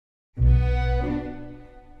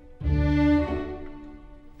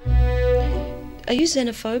Are you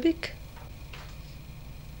xenophobic?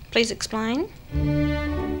 Please explain.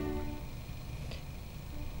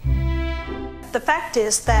 The fact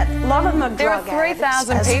is that a lot of them are drug addicts.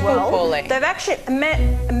 There are 3,000 people, well. Pauline. They've actually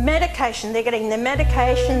medication. They're getting their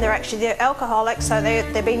medication. They're alcoholics, so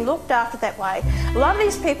they're being looked after that way. A lot of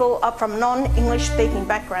these people are from non-English speaking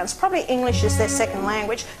backgrounds. Probably English is their second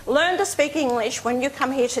language. Learn to speak English when you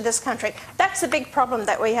come here to this country. That's a big problem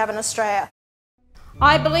that we have in Australia.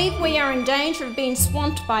 I believe we are in danger of being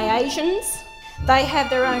swamped by Asians. They have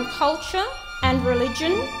their own culture and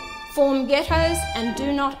religion, form ghettos and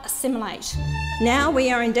do not assimilate. Now we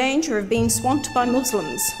are in danger of being swamped by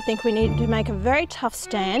Muslims. I think we need to make a very tough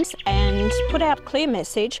stance and put out a clear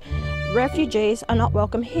message: refugees are not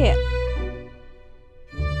welcome here.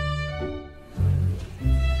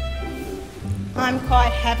 I'm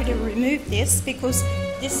quite happy to remove this because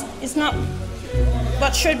this is not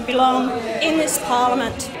what should belong in this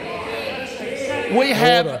parliament. We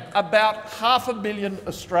have about 500,000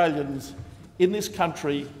 Australians in this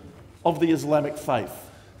country of the Islamic faith.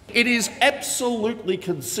 It is absolutely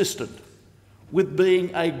consistent with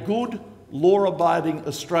being a good, law-abiding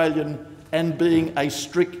Australian and being a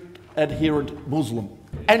strict adherent Muslim.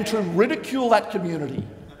 And to ridicule that community,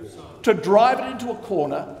 to drive it into a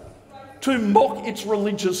corner, to mock its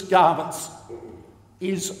religious garments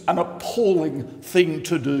is an appalling thing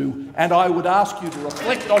to do, and I would ask you to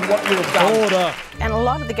reflect on what you have done. Order. And a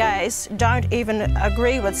lot of the gays don't even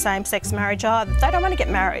agree with same-sex marriage either. They don't want to get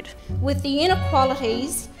married. With the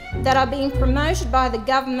inequalities that are being promoted by the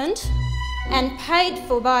government and paid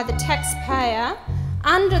for by the taxpayer,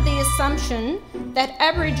 under the assumption that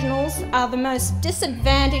Aboriginals are the most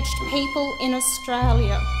disadvantaged people in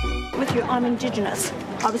Australia. With you, I'm Indigenous.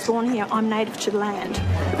 I was born here. I'm native to the land.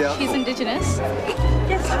 She's Indigenous?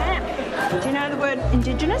 Yes, I am. Do you know the word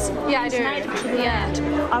Indigenous? Yeah, I do. It's native to the land.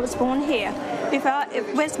 I was born here.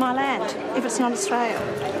 Where's my land if it's not Australia?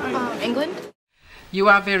 England? You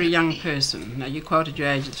are a very young person. Now, you quoted your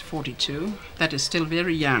age as 42. That is still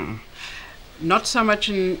very young. Not so much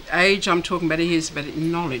in age I'm talking about here, but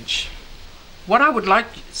in knowledge. What I would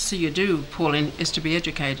like to see you do, Pauline, is to be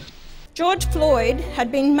educated. George Floyd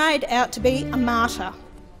had been made out to be a martyr.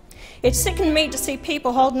 It sickened me to see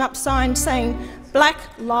people holding up signs saying Black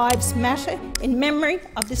Lives Matter in memory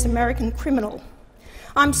of this American criminal.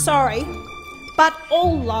 I'm sorry, but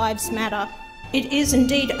all lives matter. It is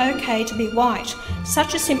indeed okay to be white.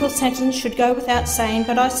 Such a simple sentence should go without saying,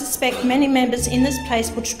 but I suspect many members in this place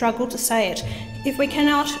would struggle to say it. If we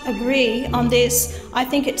cannot agree on this, I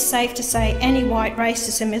think it's safe to say any white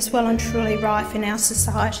racism is well and truly rife in our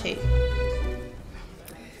society.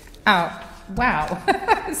 Oh, wow.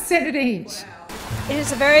 Senator Hinch. It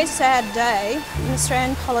is a very sad day in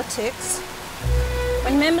Australian politics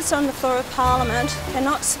when members on the floor of Parliament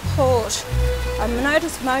cannot support a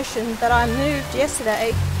notice motion that I moved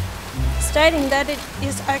yesterday stating that it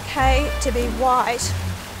is okay to be white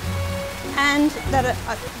and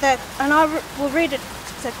and I will read it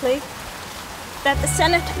exactly, that the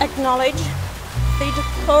Senate acknowledge the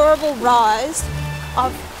deplorable rise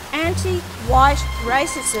of anti-white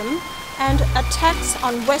racism and attacks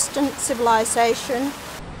on Western civilisation.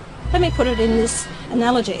 Let me put it in this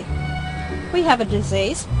analogy. We have a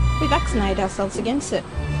disease. We vaccinate ourselves against it.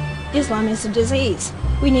 Islam is a disease.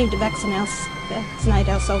 We need to vaccinate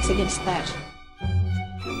ourselves against that.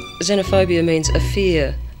 Xenophobia means a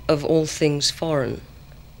fear of all things foreign.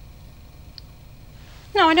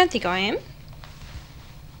 No, I don't think I am.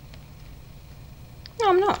 No,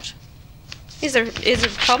 I'm not. Is there a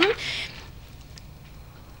problem?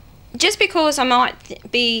 Just because I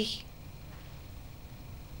might be...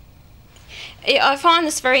 I find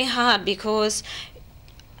this very hard because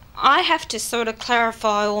I have to sort of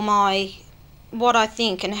clarify what I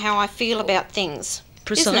think and how I feel about things.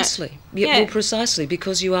 Precisely. Yeah. Well, precisely,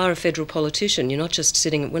 because you are a federal politician. We're not just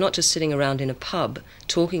sitting around in a pub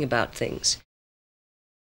talking about things.